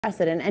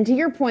Precedent. And to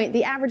your point,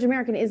 the average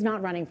American is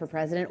not running for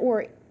president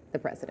or the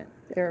president.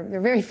 There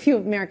are very few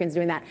Americans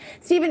doing that.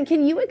 Stephen,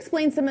 can you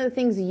explain some of the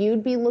things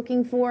you'd be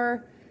looking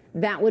for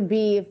that would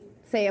be,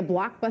 say, a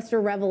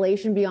blockbuster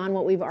revelation beyond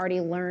what we've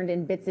already learned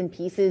in bits and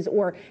pieces,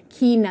 or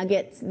key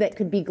nuggets that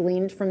could be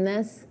gleaned from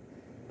this?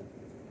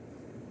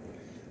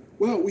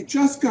 Well, we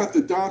just got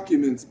the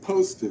documents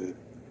posted,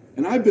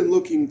 and I've been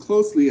looking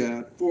closely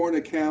at foreign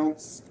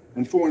accounts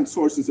and foreign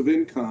sources of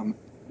income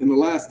in the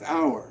last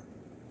hour.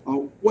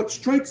 What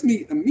strikes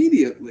me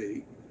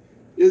immediately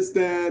is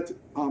that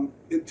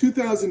in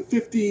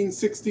 2015,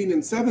 16,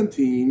 and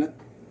 17,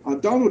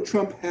 Donald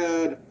Trump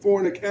had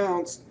foreign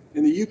accounts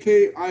in the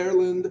UK,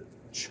 Ireland,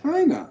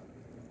 China,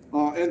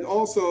 and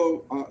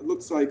also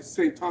looks like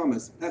St.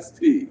 Thomas,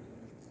 ST.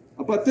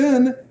 But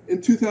then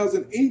in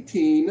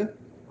 2018,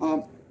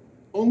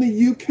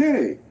 only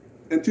UK,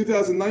 and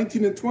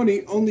 2019 and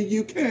 20, only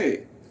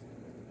UK.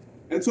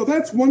 And so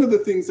that's one of the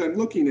things I'm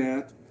looking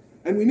at.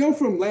 And we know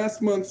from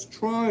last month's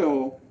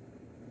trial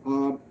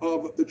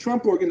of the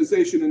Trump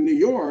Organization in New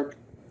York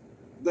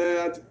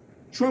that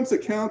Trump's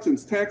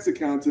accountants, tax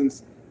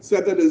accountants,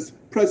 said that his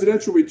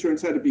presidential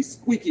returns had to be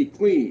squeaky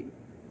clean.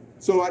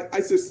 So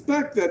I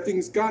suspect that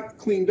things got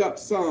cleaned up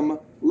some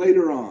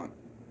later on.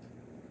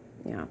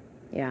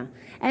 Yeah.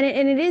 And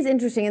it is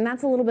interesting, and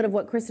that's a little bit of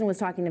what Kristen was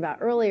talking about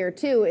earlier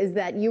too, is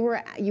that you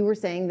were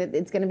saying that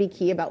it's going to be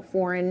key about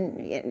foreign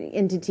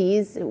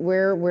entities.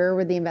 Where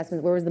were the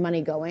investments? Where was the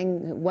money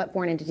going? What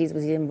foreign entities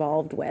was he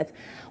involved with?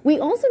 We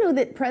also know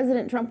that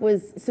President Trump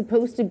was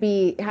supposed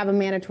to have a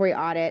mandatory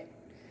audit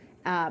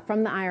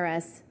from the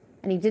IRS,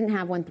 and he didn't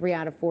have one 3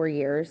 out of 4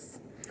 years.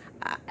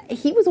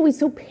 He was always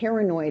so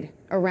paranoid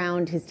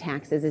around his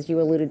taxes, as you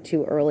alluded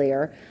to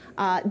earlier.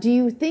 Do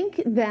you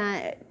think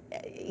that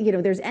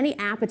there's any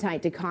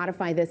appetite to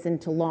codify this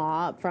into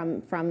law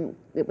from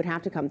it would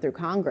have to come through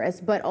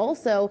Congress, but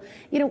also,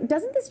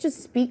 doesn't this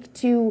just speak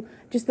to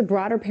just the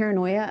broader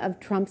paranoia of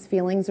Trump's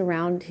feelings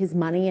around his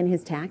money and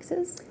his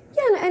taxes?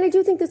 Yeah, and I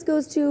do think this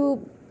goes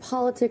to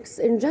politics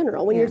in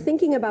general. When you're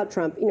thinking about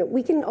Trump,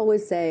 we can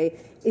always say,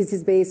 is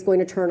his base going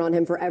to turn on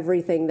him for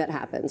everything that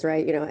happens,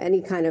 right?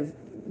 Any kind of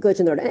glitch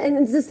in the order. And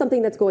is this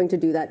something that's going to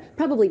do that?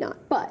 Probably not.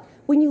 But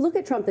when you look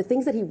at Trump, the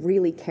things that he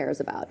really cares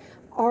about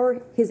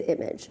are his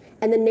image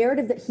and the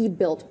narrative that he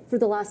built for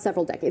the last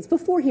several decades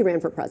before he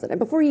ran for president,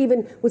 before he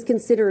even was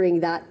considering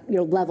that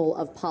level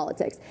of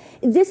politics.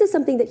 This is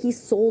something that he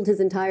sold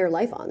his entire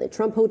life on, the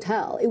Trump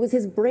Hotel. It was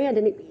his brand,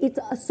 and it's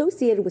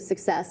associated with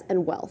success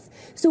and wealth.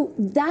 So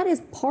that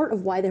is part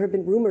of why there have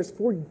been rumors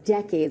for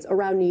decades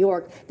around New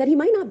York that he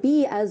might not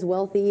be as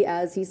wealthy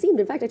as he seemed.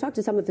 In fact, I talked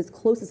to some of his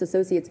closest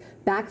associates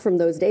back from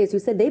those days who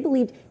said they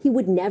believed he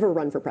would never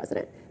run for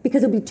president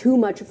because it would be too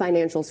much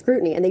financial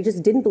scrutiny, and they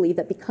just didn't believe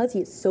that because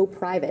he is so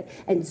private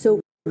and so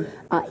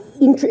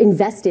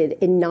invested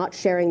in not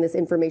sharing this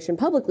information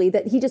publicly,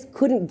 that he just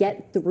couldn't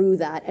get through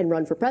that and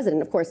run for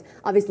president. Of course,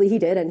 obviously he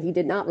did, and he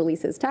did not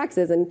release his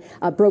taxes and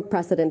broke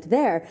precedent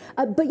there.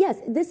 But yes,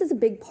 this is a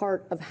big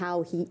part of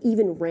how he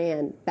even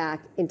ran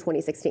back in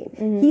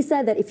 2016. He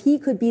said that if he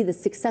could be the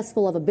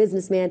successful of a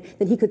businessman,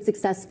 then he could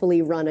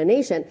successfully run a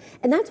nation.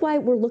 And that's why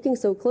we're looking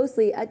so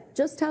closely at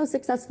just how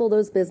successful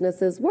those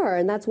businesses were.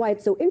 And that's why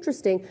it's so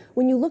interesting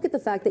when you look at the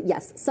fact that,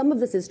 yes, some of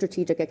this is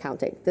strategic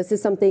accounting. This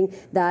is something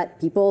that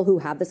people who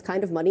have this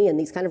kind of money and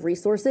these kind of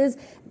resources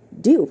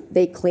do.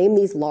 They claim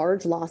these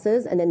large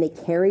losses, and then they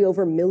carry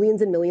over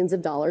millions and millions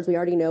of dollars. We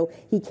already know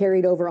he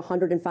carried over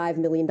 $105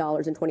 million in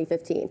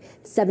 2015,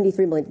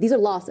 73 million. These are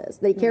losses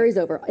that he carries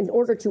over in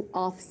order to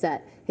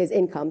offset his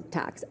income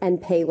tax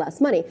and pay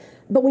less money.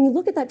 But when you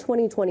look at that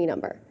 2020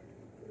 number,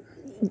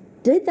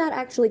 did that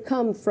actually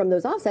come from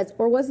those offsets,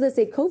 or was this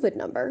a COVID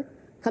number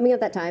coming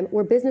at that time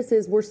where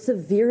businesses were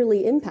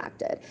severely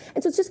impacted?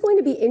 And so it's just going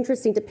to be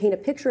interesting to paint a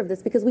picture of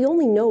this, because we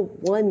only know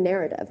one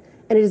narrative,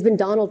 and it has been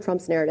Donald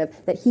Trump's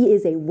narrative that he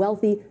is a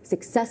wealthy,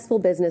 successful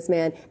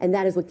businessman, and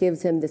that is what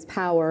gives him this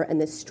power and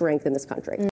this strength in this country.